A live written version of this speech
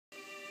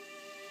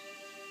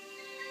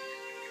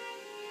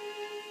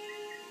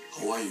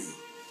How are you,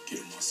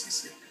 Gilmore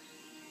Sensei?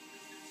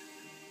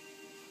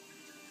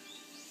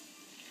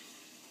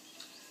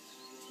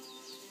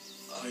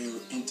 Are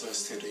you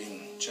interested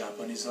in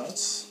Japanese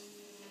arts?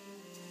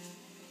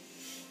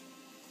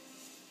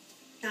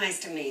 Nice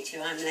to meet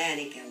you. I'm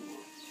Leonie Gilmore.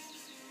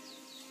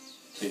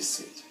 Please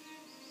sit.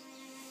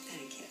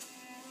 Thank you.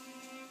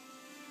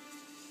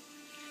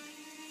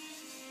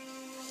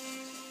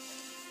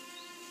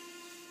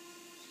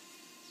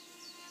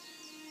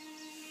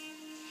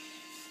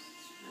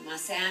 I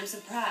must say I'm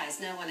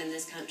surprised. No one in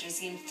this country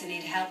seems to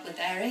need help with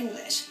their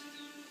English.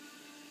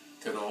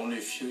 There are only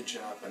a few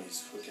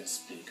Japanese who can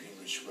speak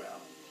English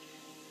well.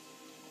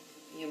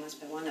 You must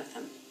be one of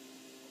them.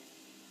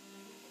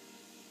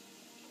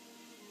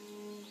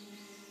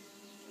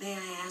 May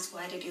I ask,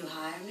 why did you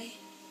hire me?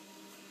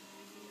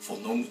 For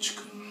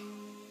Noguchi-kun,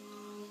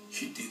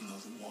 he did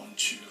not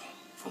want you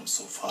from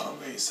so far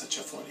away, such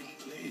a foreign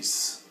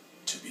place,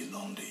 to be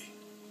lonely.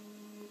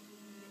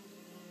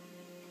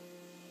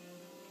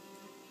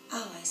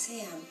 Oh, I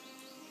see.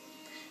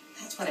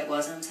 That's what it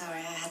was. I'm sorry.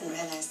 I hadn't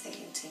realized that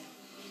you two.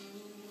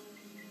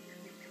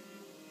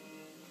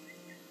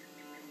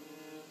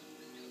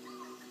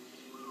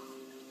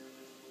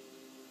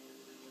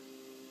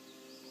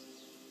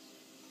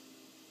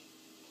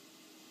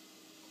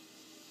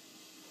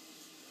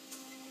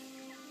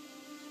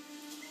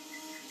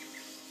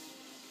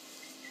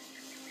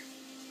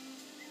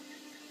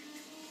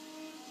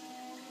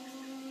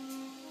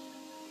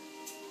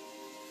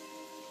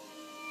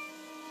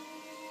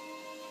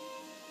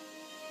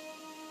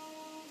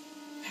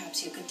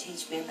 Perhaps you could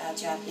teach me about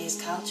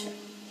Japanese culture.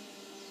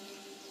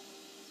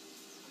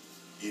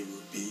 It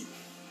would be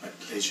my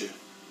pleasure,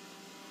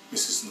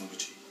 Mrs.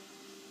 Naguchi.